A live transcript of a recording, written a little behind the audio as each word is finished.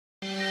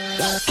Hey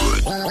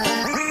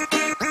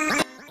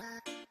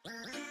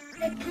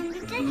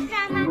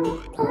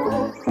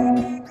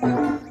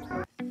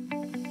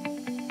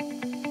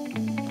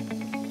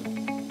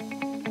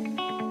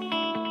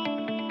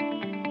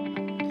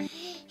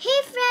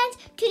friends,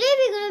 today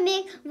we're going to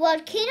make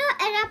volcano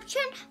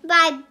eruption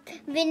by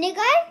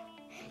vinegar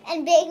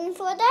and baking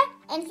soda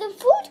and some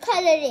food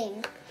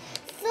coloring.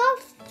 So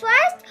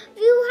first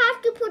we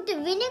have to put the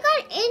vinegar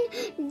in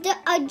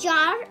a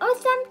jar or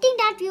something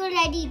that we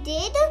already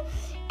did,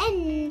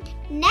 and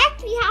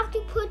next we have to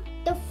put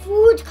the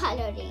food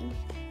coloring.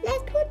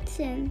 Let's put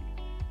some.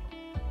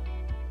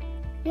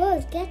 Whoa,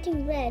 it's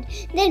getting red.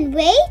 Then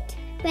wait,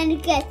 when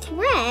it gets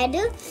red,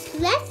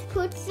 let's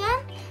put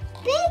some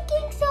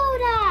baking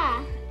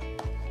soda.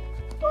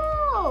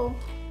 Whoa!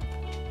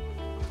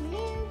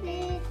 Little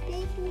bit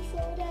baking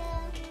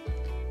soda.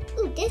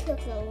 Ooh, this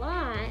looks a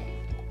lot.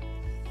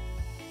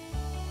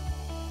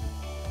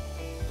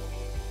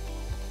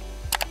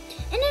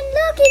 And then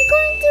look, it's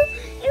going to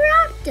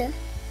erupt.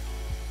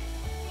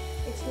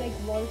 It's like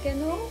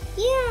volcano.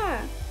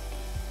 Yeah.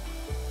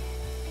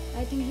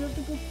 I think you have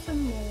to put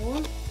some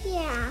more.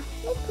 Yeah,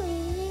 let's put a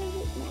little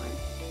bit more.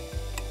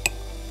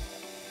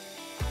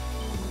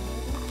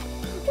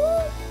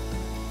 Ooh,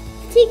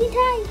 taking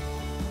time.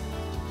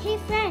 Hey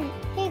friend,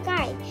 hey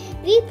guys,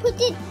 we put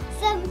in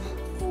some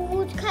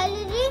food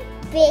coloring,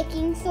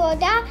 baking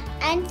soda,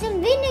 and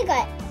some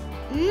vinegar.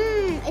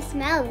 It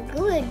smells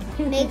good.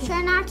 Make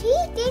sure not to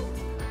eat it.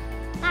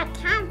 That's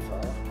harmful.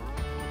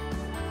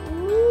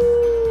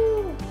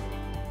 Ooh.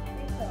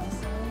 It's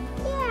awesome.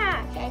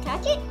 Yeah, can I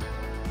touch it?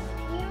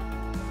 Yeah.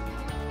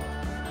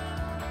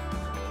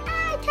 I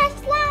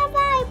touched lava,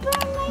 I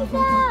burned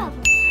myself.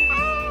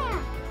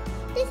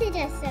 This is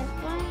just so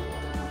funny.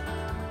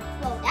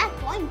 Whoa, that's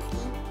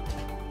pointy.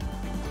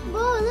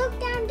 Whoa, look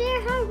down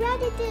there how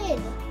red it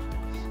is.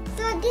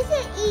 So this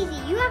is easy.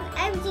 You have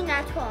everything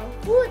at home.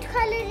 Food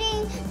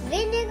coloring,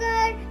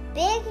 vinegar,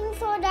 baking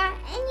soda,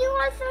 and you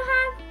also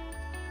have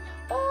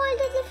all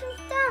the different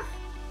stuff.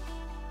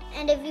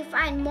 And if you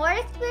find more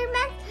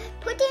experiments,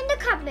 put it in the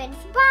comments.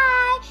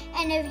 Bye!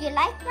 And if you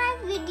like my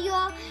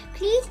video,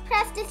 please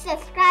press the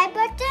subscribe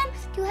button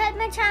to help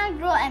my channel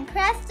grow, and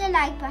press the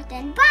like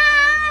button. Bye!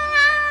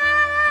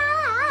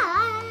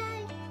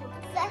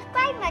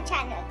 Subscribe my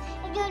channel.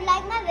 If you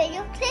like my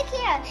video, click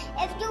here.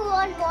 If you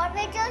want more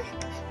videos,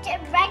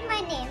 just write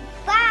my name.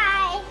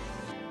 Bye!